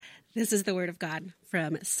This is the word of God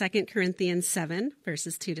from 2 Corinthians 7,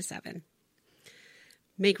 verses 2 to 7.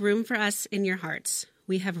 Make room for us in your hearts.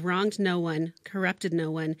 We have wronged no one, corrupted no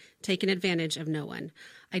one, taken advantage of no one.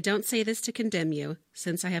 I don't say this to condemn you,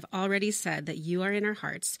 since I have already said that you are in our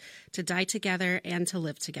hearts, to die together and to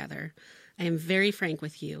live together. I am very frank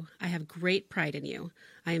with you. I have great pride in you.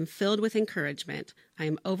 I am filled with encouragement. I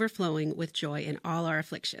am overflowing with joy in all our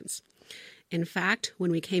afflictions. In fact,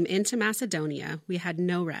 when we came into Macedonia, we had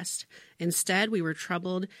no rest. Instead, we were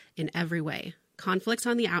troubled in every way. Conflicts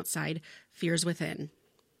on the outside, fears within.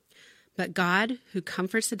 But God, who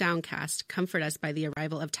comforts the downcast, comfort us by the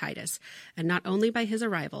arrival of Titus, and not only by his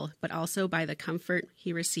arrival, but also by the comfort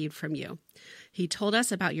he received from you. He told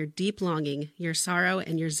us about your deep longing, your sorrow,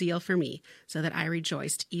 and your zeal for me, so that I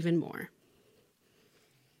rejoiced even more.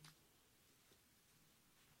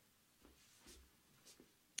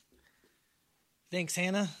 Thanks,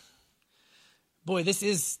 Hannah. Boy, this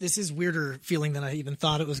is weirder feeling than I even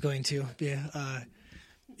thought it was going to be.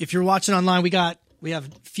 If you're watching online, we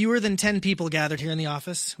have fewer than 10 people gathered here in the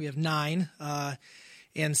office. We have 9,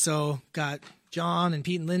 and so got John and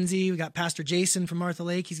Pete and Lindsay. We got Pastor Jason from Martha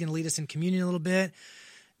Lake. He's going to lead us in communion a little bit.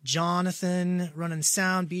 Jonathan running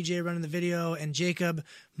sound, BJ running the video, and Jacob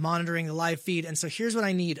monitoring the live feed. And so here's what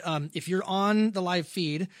I need. If you're on the live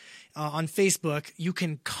feed on Facebook, you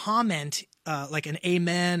can comment like an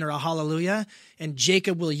amen or a hallelujah, and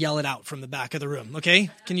Jacob will yell it out from the back of the room. Okay?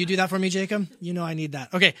 Can you do that for me, Jacob? You know I need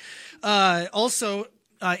that. Okay. Also,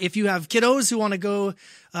 if you have kiddos who want to go,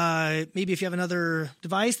 maybe if you have another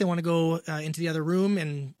device, they want to go into the other room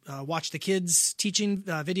and watch the kids teaching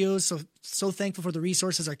videos. So thankful for the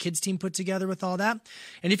resources our kids team put together with all that.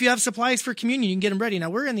 And if you have supplies for communion, you can get them ready. Now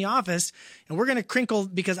we're in the office and we're going to crinkle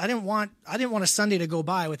because I didn't want a Sunday to go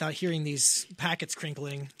by without hearing these packets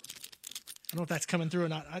crinkling. I don't know if that's coming through or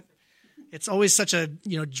not. It's always such a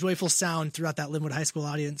joyful sound throughout that Linwood High School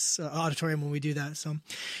auditorium when we do that. So,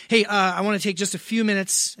 hey, I want to take just a few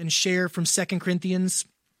minutes and share from 2 Corinthians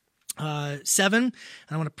 7. And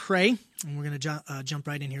I want to pray, and we're going to jump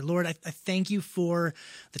right in here. Lord, I thank you for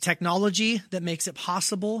the technology that makes it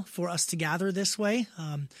possible for us to gather this way.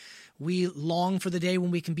 We long for the day when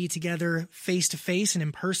we can be together face to face and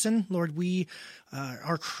in person. Lord, we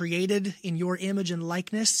are created in your image and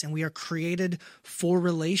likeness, and we are created for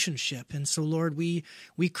relationship. And so, Lord, we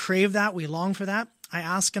crave that. We long for that. I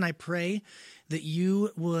ask and I pray that you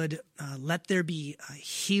would let there be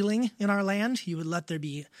healing in our land. You would let there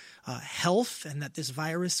be health, and that this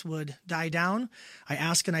virus would die down. I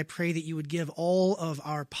ask and I pray that you would give all of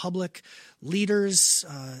our public leaders,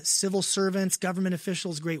 civil servants, government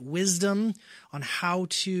officials great wisdom on how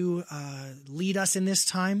to lead us in this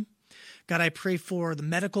time. God, I pray for the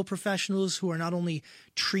medical professionals who are not only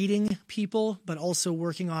treating people, but also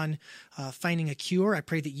working on finding a cure. I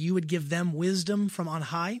pray that you would give them wisdom from on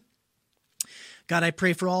high. God, I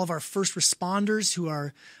pray for all of our first responders who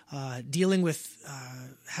are dealing with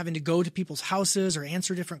having to go to people's houses or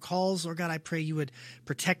answer different calls. Lord God, I pray you would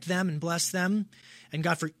protect them and bless them. And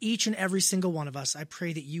God, for each and every single one of us, I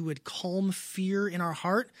pray that you would calm fear in our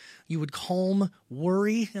heart, you would calm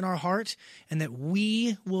worry in our heart, and that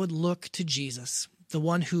we would look to Jesus, the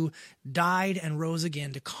one who died and rose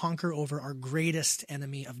again to conquer over our greatest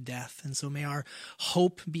enemy of death. And so may our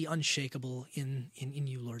hope be unshakable in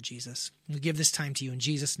you, Lord Jesus. We give this time to you in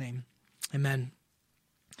Jesus' name. Amen.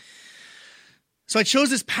 So I chose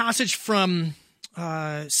this passage from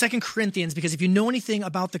 2 Corinthians because if you know anything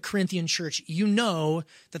about the Corinthian church, you know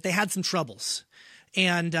that they had some troubles.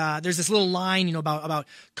 And there's this little line, about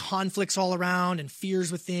conflicts all around and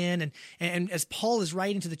fears within. And as Paul is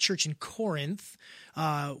writing to the church in Corinth,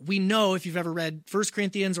 we know, if you've ever read 1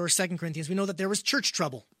 Corinthians or 2 Corinthians, we know that there was church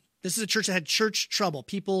trouble. This is a church that had church trouble,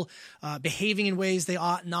 people behaving in ways they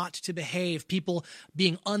ought not to behave, people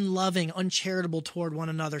being unloving, uncharitable toward one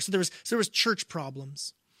another. So there was church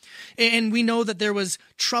problems. And we know that there was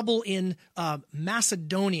trouble in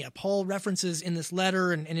Macedonia. Paul references in this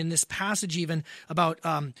letter and in this passage even about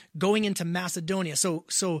going into Macedonia. So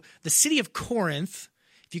the city of Corinth,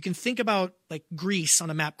 if you can think about like Greece on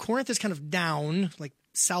a map, Corinth is kind of down, like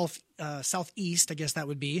southeast, I guess that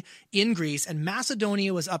would be, in Greece, and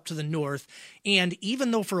Macedonia was up to the north. And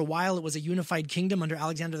even though for a while it was a unified kingdom under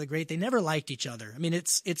Alexander the Great, they never liked each other. I mean,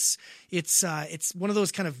 it's one of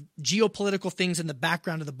those kind of geopolitical things in the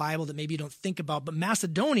background of the Bible that maybe you don't think about. But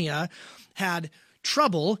Macedonia had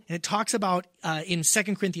trouble, and it talks about in 2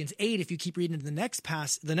 Corinthians 8, if you keep reading the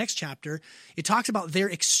next chapter, it talks about their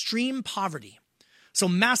extreme poverty. So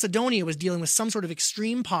Macedonia was dealing with some sort of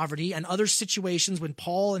extreme poverty and other situations when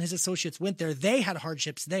Paul and his associates went there. They had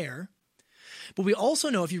hardships there. But we also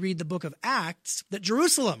know, if you read the book of Acts, that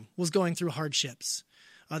Jerusalem was going through hardships.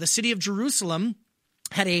 The city of Jerusalem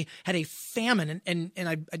had a famine, and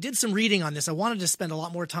I did some reading on this. I wanted to spend a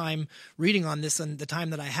lot more time reading on this than the time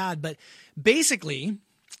that I had, but basically,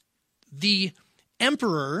 the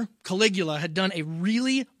emperor Caligula had done a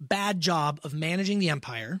really bad job of managing the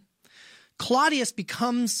empire. Claudius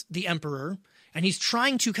becomes the emperor, and he's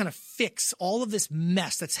trying to kind of fix all of this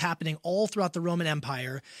mess that's happening all throughout the Roman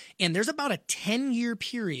Empire. And there's about a 10-year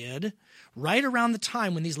period right around the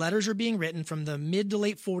time when these letters are being written, from the mid to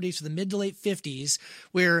late 40s to the mid to late 50s,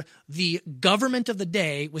 where the government of the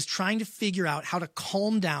day was trying to figure out how to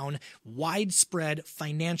calm down widespread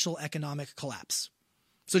financial economic collapse.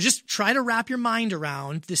 So just try to wrap your mind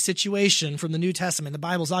around this situation from the New Testament. The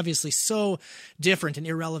Bible's obviously so different and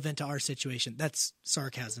irrelevant to our situation. That's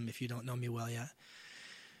sarcasm if you don't know me well yet.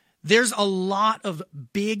 There's a lot of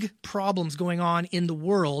big problems going on in the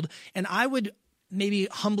world, and I would maybe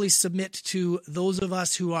humbly submit to those of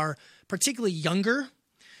us who are particularly younger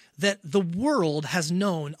that the world has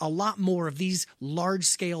known a lot more of these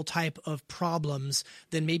large-scale type of problems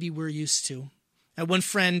than maybe we're used to. One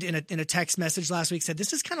friend in a text message last week said,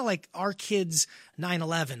 this is kind of like our kids'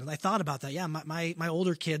 9/11. And I thought about that. Yeah, my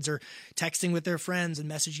older kids are texting with their friends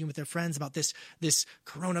and messaging with their friends about this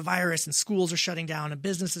coronavirus, and schools are shutting down and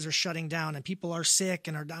businesses are shutting down and people are sick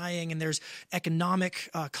and are dying and there's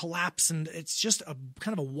economic collapse, and it's just a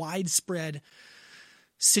kind of a widespread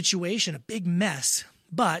situation, a big mess.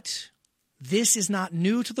 But this is not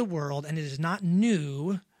new to the world, and it is not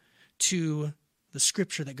new to the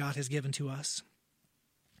scripture that God has given to us.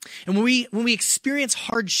 And when we experience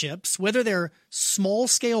hardships, whether they're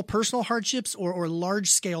small-scale personal hardships or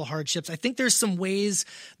large-scale hardships, I think there's some ways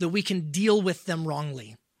that we can deal with them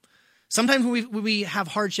wrongly. Sometimes when we have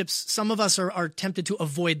hardships, some of us are tempted to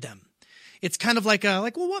avoid them. It's kind of like well,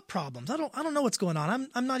 what problems? I don't know what's going on.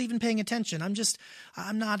 I'm not even paying attention.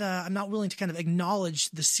 I'm not willing to kind of acknowledge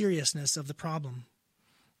the seriousness of the problem.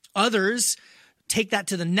 Others take that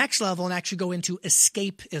to the next level and actually go into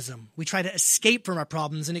escapism. We try to escape from our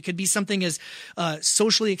problems, and it could be something as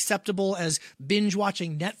socially acceptable as binge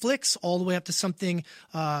watching Netflix, all the way up to something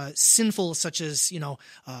sinful such as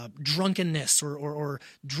drunkenness or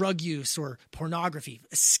drug use or pornography.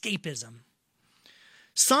 Escapism.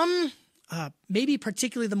 Some, maybe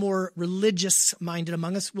particularly the more religious-minded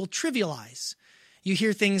among us, will trivialize. You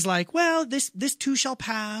hear things like, well, this too shall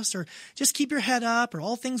pass, or just keep your head up, or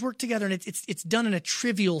all things work together. And it's done in a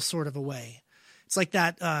trivial sort of a way. It's like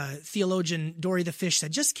that theologian Dory the Fish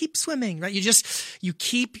said, just keep swimming, right? You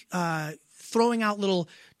keep throwing out little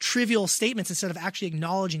trivial statements instead of actually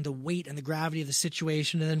acknowledging the weight and the gravity of the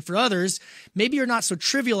situation. And then for others, maybe you're not so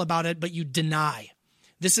trivial about it, but you deny.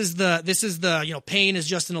 This is the pain is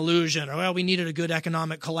just an illusion, or well, we needed a good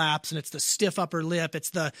economic collapse, and it's the stiff upper lip,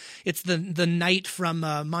 it's the knight from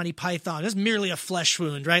Monty Python. It's merely a flesh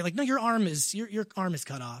wound, right? Like, no, your arm is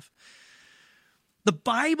cut off. The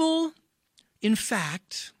Bible, in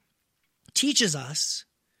fact, teaches us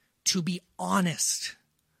to be honest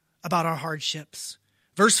about our hardships.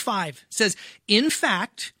 Verse 5 says, in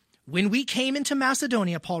fact, when we came into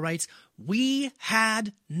Macedonia, Paul writes, we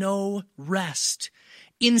had no rest.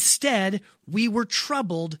 Instead, we were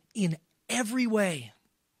troubled in every way.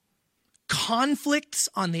 Conflicts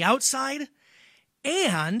on the outside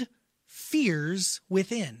and fears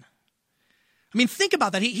within. I mean, think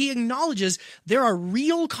about that. He acknowledges there are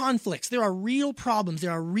real conflicts, there are real problems,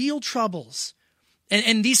 there are real troubles.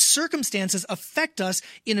 And these circumstances affect us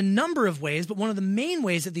in a number of ways, but one of the main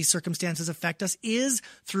ways that these circumstances affect us is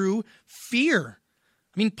through fear.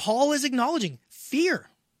 I mean, Paul is acknowledging fear.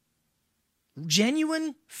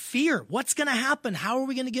 Genuine fear. What's going to happen? How are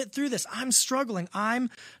we going to get through this? I'm struggling. I'm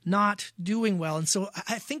not doing well. And so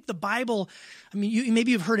I think the Bible, I mean,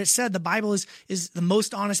 maybe you've heard it said, the Bible is the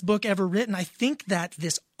most honest book ever written. I think that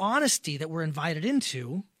this honesty that we're invited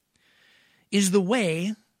into is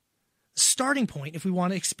the starting point if we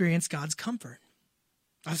want to experience God's comfort.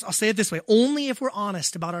 I'll say it this way. Only if we're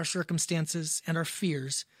honest about our circumstances and our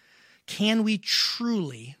fears can we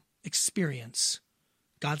truly experience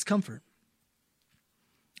God's comfort.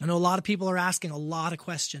 I know a lot of people are asking a lot of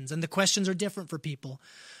questions, and the questions are different for people.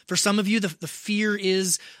 For some of you, the fear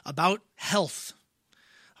is about health.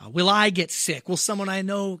 Will I get sick? Will someone I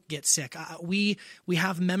know get sick? We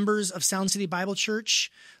have members of Sound City Bible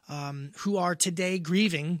Church who are today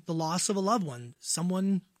grieving the loss of a loved one.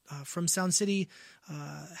 Someone from Sound City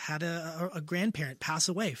had a grandparent pass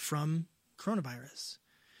away from coronavirus.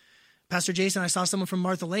 Pastor Jason, I saw someone from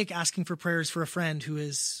Martha Lake asking for prayers for a friend who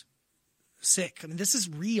is sick. I mean, this is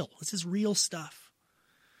real. This is real stuff.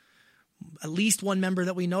 At least one member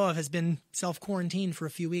that we know of has been self-quarantined for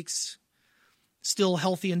a few weeks. Still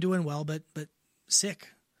healthy and doing well, but sick.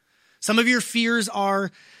 Some of your fears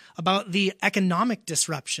are about the economic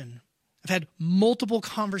disruption. I've had multiple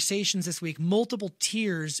conversations this week, multiple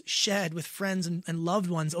tears shed with friends and loved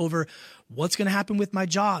ones over what's going to happen with my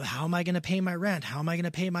job. How am I going to pay my rent? How am I going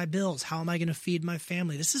to pay my bills? How am I going to feed my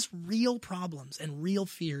family? This is real problems and real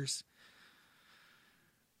fears.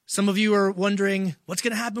 Some of you are wondering, what's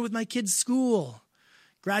going to happen with my kids' school?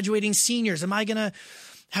 Graduating seniors, am I going to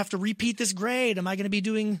have to repeat this grade? Am I going to be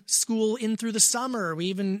doing school in through the summer?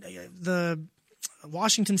 The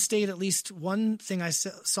Washington State, at least one thing I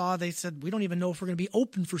saw, they said, we don't even know if we're going to be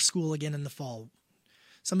open for school again in the fall.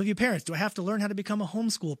 Some of you parents, do I have to learn how to become a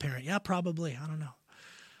homeschool parent? Yeah, probably. I don't know.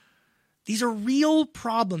 These are real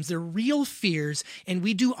problems. They're real fears, and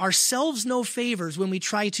we do ourselves no favors when we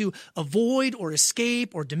try to avoid or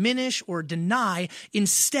escape or diminish or deny.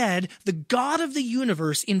 Instead, the God of the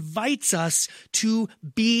universe invites us to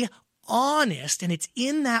be honest, and it's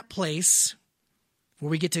in that place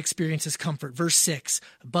where we get to experience his comfort. Verse 6,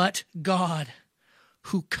 but God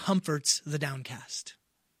who comforts the downcast.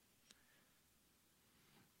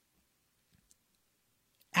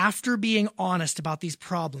 After being honest about these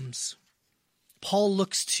problems, Paul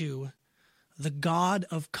looks to the God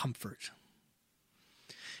of comfort.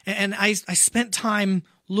 And I spent time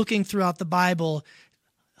looking throughout the Bible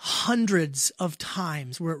hundreds of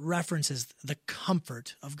times where it references the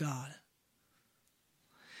comfort of God.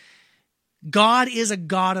 God is a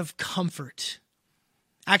God of comfort.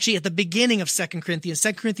 Actually, at the beginning of 2 Corinthians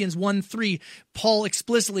 1:3, Paul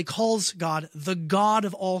explicitly calls God the God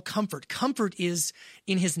of all comfort. Comfort is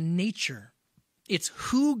in his nature. It's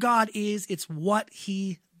who God is. It's what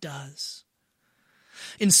he does.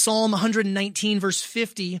 In Psalm 119, verse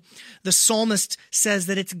 50, the psalmist says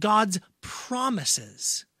that it's God's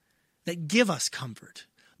promises that give us comfort.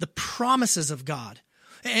 The promises of God.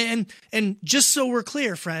 And just so we're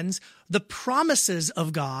clear, friends, the promises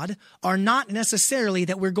of God are not necessarily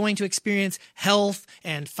that we're going to experience health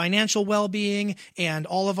and financial well-being and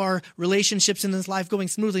all of our relationships in this life going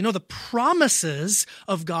smoothly. No, the promises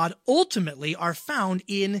of God ultimately are found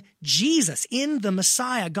in Jesus, in the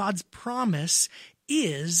Messiah. God's promise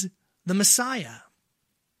is the Messiah.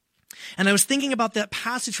 And I was thinking about that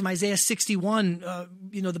passage from Isaiah 61,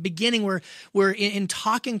 the beginning where in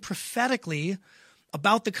talking prophetically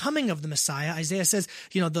about the coming of the Messiah, Isaiah says,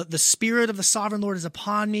 the Spirit of the Sovereign Lord is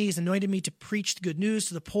upon me. He's anointed me to preach the good news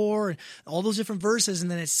to the poor, and all those different verses. And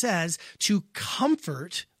then it says, to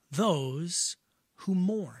comfort those who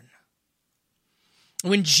mourn.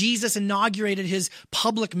 When Jesus inaugurated his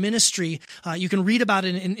public ministry, you can read about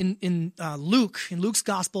it in Luke's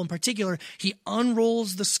gospel in particular. He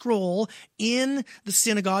unrolls the scroll in the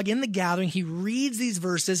synagogue, in the gathering. He reads these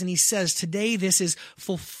verses and he says, today this is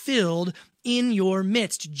fulfilled in your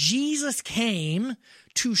midst. Jesus came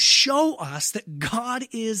to show us that God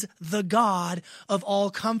is the God of all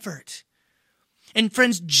comfort. And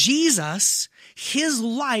friends, Jesus, his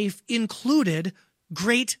life included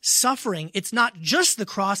great suffering. It's not just the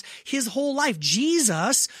cross, his whole life.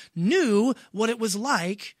 Jesus knew what it was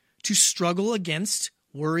like to struggle against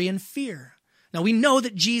worry and fear. Now we know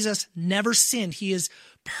that Jesus never sinned. He is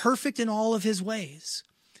perfect in all of his ways.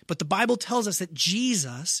 But the Bible tells us that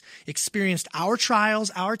Jesus experienced our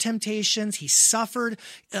trials, our temptations. He suffered.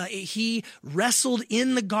 He wrestled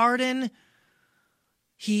in the garden.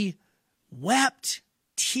 He wept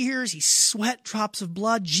tears. He sweat drops of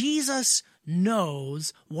blood. Jesus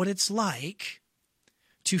knows what it's like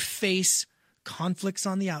to face conflicts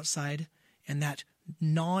on the outside and that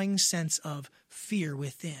gnawing sense of fear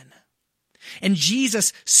within. And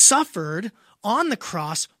Jesus suffered on the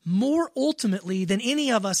cross more ultimately than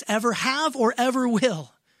any of us ever have or ever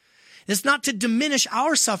will. It's not to diminish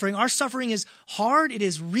our suffering. Our suffering is hard. It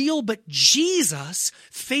is real. But Jesus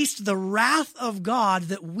faced the wrath of God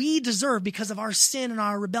that we deserve because of our sin and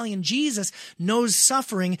our rebellion. Jesus knows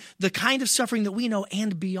suffering, the kind of suffering that we know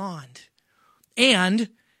and beyond. And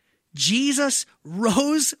Jesus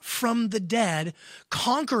rose from the dead,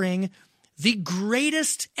 conquering the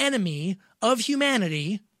greatest enemy of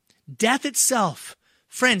humanity, death itself.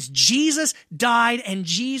 Friends, Jesus died and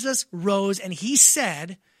Jesus rose, and he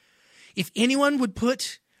said, if anyone would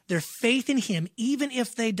put their faith in him, even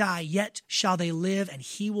if they die, yet shall they live, and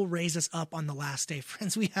he will raise us up on the last day.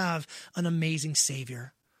 Friends, we have an amazing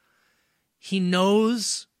Savior. He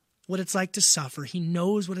knows what it's like to suffer. He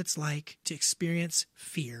knows what it's like to experience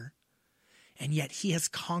fear, and yet he has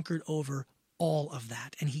conquered over all of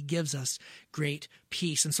that, and he gives us great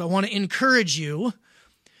peace. And so I want to encourage you,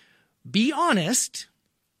 be honest,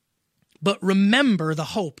 but remember the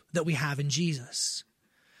hope that we have in Jesus.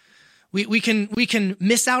 We can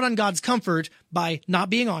miss out on God's comfort by not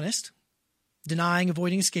being honest, denying,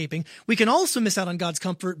 avoiding, escaping. We can also miss out on God's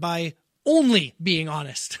comfort by only being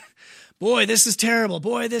honest. Boy, this is terrible.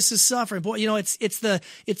 Boy, this is suffering. Boy, it's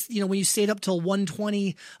when you stayed up till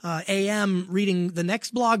 1:20 a.m. reading the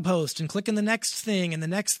next blog post and clicking the next thing and the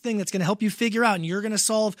next thing that's going to help you figure out, and you're going to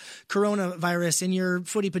solve coronavirus in your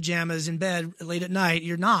footy pajamas in bed late at night.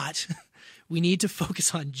 You're not. We need to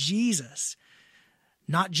focus on Jesus,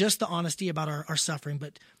 not just the honesty about our suffering,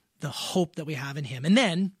 but the hope that we have in him. And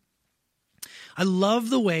then I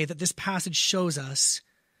love the way that this passage shows us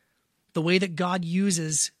the way that God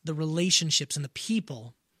uses the relationships and the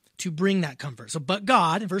people to bring that comfort. So, but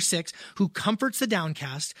God, in verse 6, who comforts the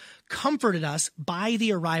downcast, comforted us by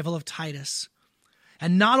the arrival of Titus.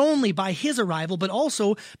 And not only by his arrival, but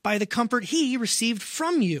also by the comfort he received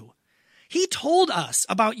from you. He told us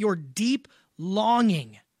about your deep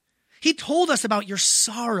longing. He told us about your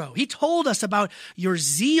sorrow. He told us about your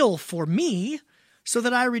zeal for me, so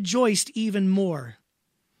that I rejoiced even more.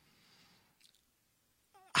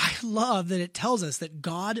 I love that it tells us that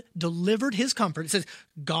God delivered his comfort. It says,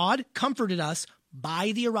 God comforted us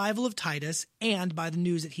by the arrival of Titus and by the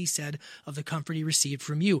news that he said of the comfort he received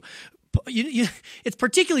from you. It's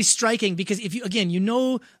particularly striking because if you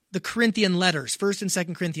know the Corinthian letters, 1st and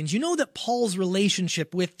 2nd Corinthians, you know that Paul's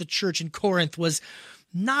relationship with the church in Corinth was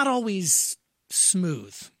not always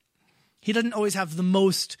smooth. He doesn't always have the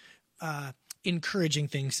most encouraging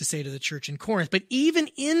things to say to the church in Corinth. But even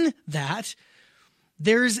in that,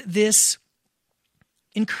 there's this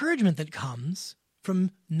encouragement that comes from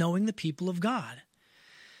knowing the people of God.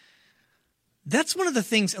 That's one of the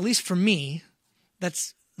things, at least for me,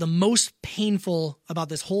 that's the most painful about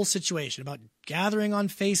this whole situation, about gathering on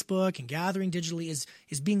Facebook and gathering digitally,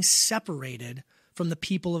 is being separated from the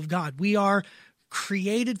people of God. We are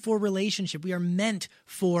created for relationship. We are meant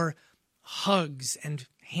for hugs and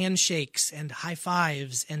handshakes and high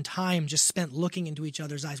fives and time just spent looking into each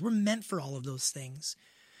other's eyes. We're meant for all of those things.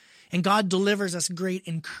 And God delivers us great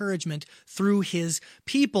encouragement through his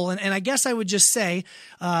people. And I guess I would just say,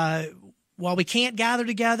 while we can't gather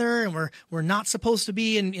together and we're not supposed to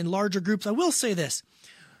be in larger groups, I will say this.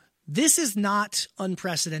 This is not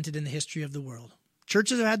unprecedented in the history of the world.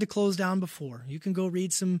 Churches have had to close down before. You can go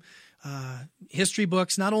read some history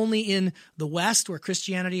books, not only in the West where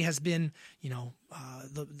Christianity has been,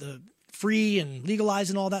 the free and legalized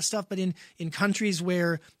and all that stuff, but in countries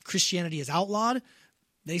where Christianity is outlawed,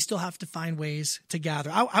 they still have to find ways to gather.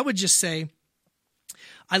 I would just say,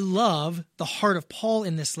 I love the heart of Paul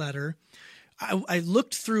in this letter. I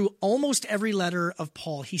looked through almost every letter of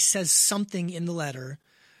Paul. He says something in the letter.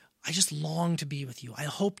 I just long to be with you. I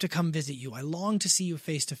hope to come visit you. I long to see you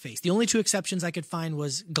face to face. The only two exceptions I could find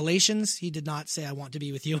was Galatians. He did not say, I want to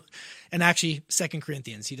be with you. And actually, 2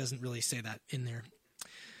 Corinthians. He doesn't really say that in there.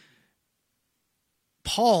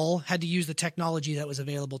 Paul had to use the technology that was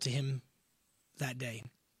available to him that day.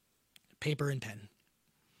 Paper and pen.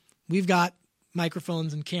 We've got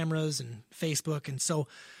microphones and cameras and Facebook. And so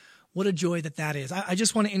what a joy that is. I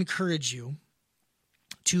just want to encourage you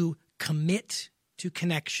to commit to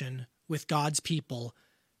connection with God's people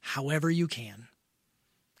however you can.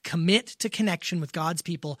 Commit to connection with God's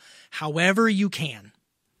people however you can.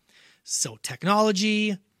 So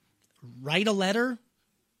technology, write a letter,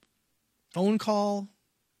 phone call,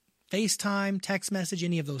 FaceTime, text message,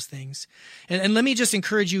 any of those things. And let me just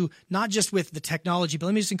encourage you, not just with the technology, but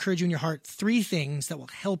let me just encourage you in your heart, 3 things that will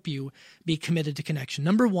help you be committed to connection.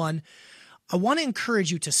 Number 1, I want to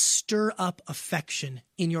encourage you to stir up affection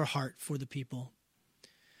in your heart for the people.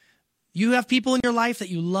 You have people in your life that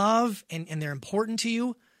you love and they're important to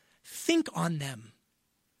you. Think on them.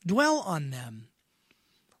 Dwell on them.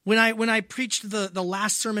 When I preached the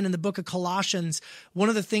last sermon in the book of Colossians, one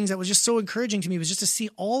of the things that was just so encouraging to me was just to see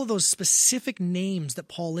all of those specific names that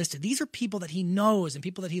Paul listed. These are people that he knows and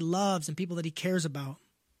people that he loves and people that he cares about.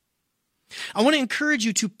 I want to encourage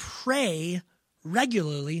you to pray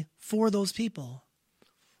regularly for those people.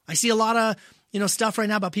 I see a lot of stuff right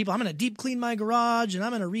now about people. I'm going to deep clean my garage and I'm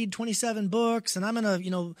going to read 27 books and I'm going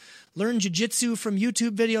to, learn jujitsu from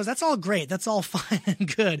YouTube videos. That's all great. That's all fine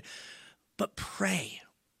and good. But pray.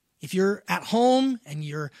 If you're at home and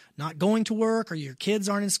you're not going to work or your kids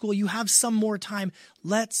aren't in school, you have some more time.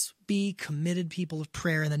 Let's be committed people of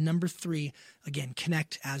prayer. And then number 3, again,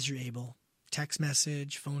 connect as you're able. Text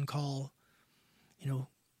message, phone call.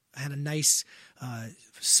 I had a nice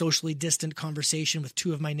socially distant conversation with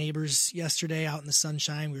 2 of my neighbors yesterday out in the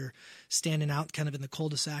sunshine. We were standing out kind of in the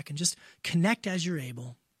cul-de-sac and just connect as you're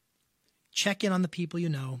able. Check in on the people you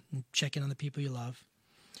know and check in on the people you love.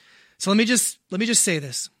 So let me just say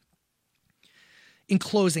this. In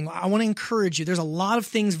closing, I want to encourage you. There's a lot of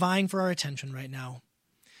things vying for our attention right now,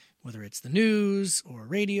 whether it's the news or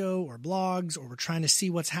radio or blogs, or we're trying to see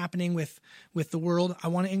what's happening with the world. I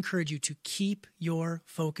want to encourage you to keep your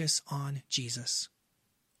focus on Jesus.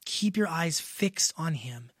 Keep your eyes fixed on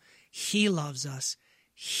him. He loves us.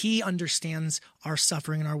 He understands our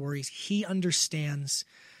suffering and our worries. He understands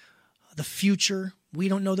the future. We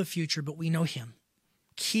don't know the future, but we know him.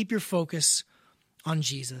 Keep your focus on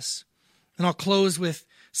Jesus. And I'll close with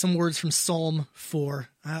some words from Psalm 4.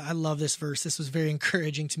 I love this verse. This was very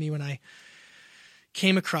encouraging to me when I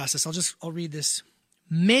came across this. I'll read this.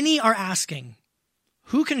 Many are asking,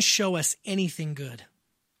 who can show us anything good?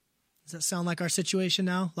 Does that sound like our situation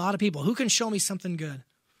now? A lot of people. Who can show me something good?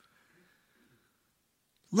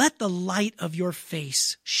 Let the light of your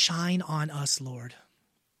face shine on us, Lord.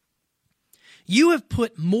 You have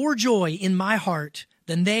put more joy in my heart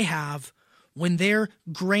than they have when their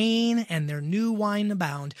grain and their new wine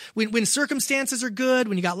abound. When circumstances are good,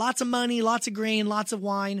 when you got lots of money, lots of grain, lots of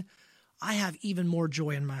wine, I have even more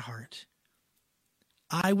joy in my heart.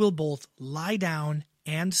 I will both lie down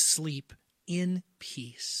and sleep in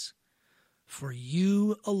peace. For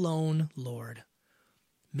you alone, Lord,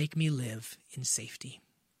 make me live in safety.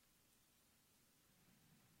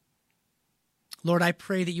 Lord, I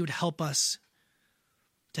pray that you would help us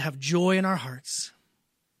to have joy in our hearts.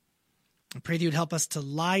 I pray that you would help us to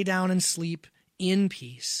lie down and sleep in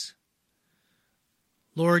peace.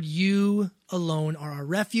 Lord, you alone are our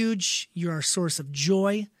refuge. You're our source of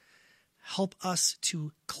joy. Help us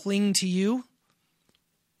to cling to you.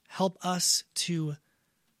 Help us to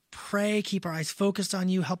pray, keep our eyes focused on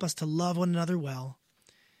you. Help us to love one another well.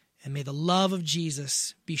 And may the love of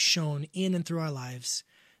Jesus be shown in and through our lives,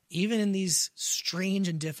 even in these strange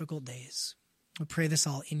and difficult days. We pray this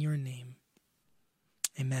all in your name.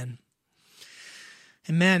 Amen.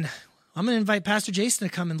 Amen. I'm going to invite Pastor Jason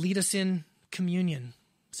to come and lead us in communion.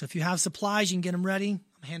 So if you have supplies, you can get them ready.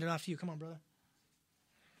 I'm hand it off to you. Come on, brother.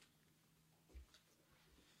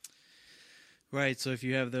 Right, so if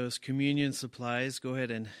you have those communion supplies, go ahead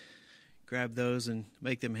and grab those and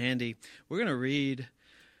make them handy. We're going to read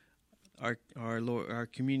our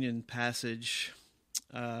communion passage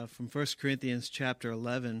from 1 Corinthians chapter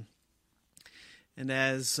 11. And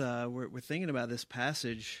as we're thinking about this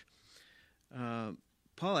passage,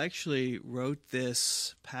 Paul actually wrote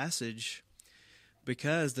this passage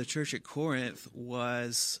because the church at Corinth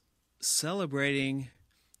was celebrating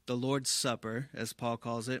the Lord's Supper, as Paul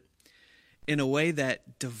calls it, in a way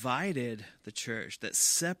that divided the church, that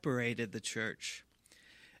separated the church.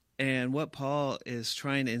 And what Paul is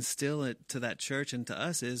trying to instill into that church and to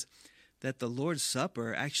us is that the Lord's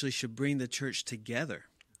Supper actually should bring the church together,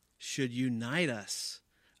 should unite us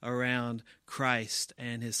around Christ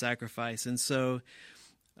and his sacrifice. And so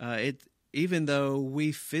even though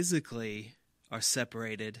we physically are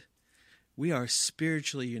separated, we are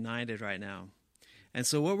spiritually united right now. And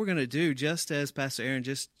so what we're going to do, just as Pastor Aaron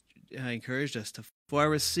just encouraged us to, for I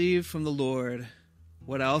received from the Lord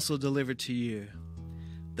what I also delivered to you,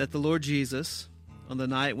 that the Lord Jesus, on the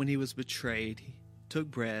night when he was betrayed, he took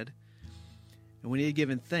bread, and when he had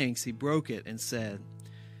given thanks, he broke it and said,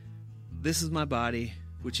 "This is my body,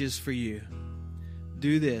 which is for you.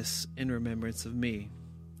 Do this in remembrance of me."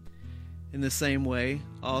 In the same way,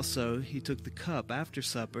 also, he took the cup after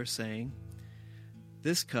supper, saying,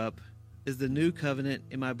 "This cup is the new covenant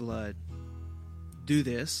in my blood. Do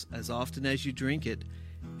this as often as you drink it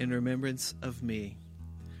in remembrance of me.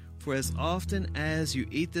 For as often as you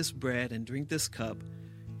eat this bread and drink this cup,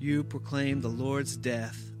 you proclaim the Lord's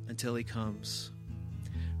death until he comes.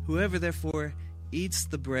 Whoever therefore eats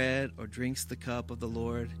the bread or drinks the cup of the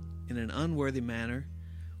Lord in an unworthy manner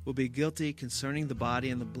will be guilty concerning the body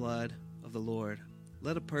and the blood of the Lord.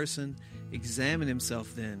 Let a person examine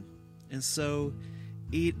himself then, and so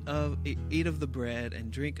eat of the bread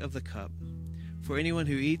and drink of the cup. For anyone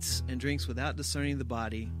who eats and drinks without discerning the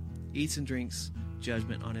body eats and drinks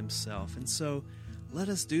judgment on himself." And so let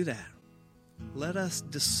us do that. Let us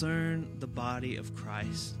discern the body of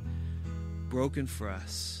Christ, broken for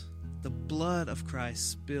us, the blood of Christ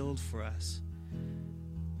spilled for us,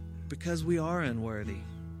 because we are unworthy,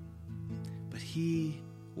 but he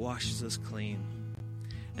washes us clean.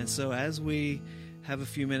 And so as we have a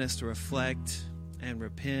few minutes to reflect and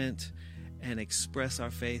repent and express our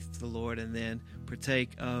faith to the Lord and then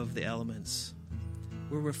partake of the elements,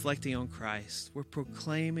 we're reflecting on Christ. We're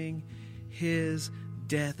proclaiming his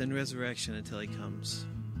death and resurrection until he comes.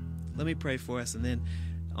 Let me pray for us, and then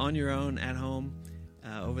on your own at home,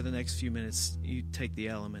 over the next few minutes, you take the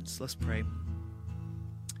elements. Let's pray.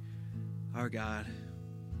 Our God,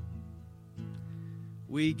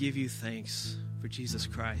 we give you thanks for Jesus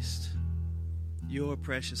Christ, your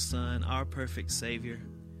precious Son, our perfect Savior.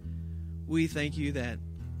 We thank you that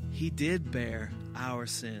he did bear our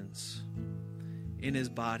sins in his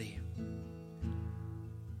body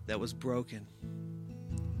that was broken,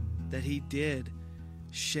 that he did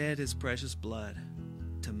shed his precious blood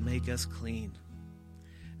to make us clean.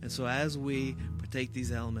 And so as we partake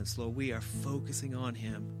these elements, Lord, we are focusing on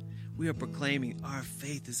him. We are proclaiming our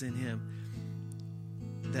faith is in him,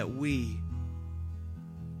 that we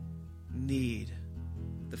need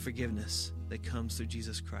the forgiveness that comes through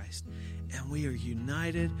Jesus Christ. And we are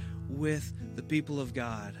united with the people of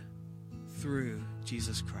God through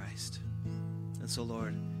Jesus Christ. And so,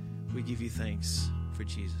 Lord, we give you thanks for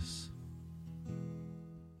Jesus.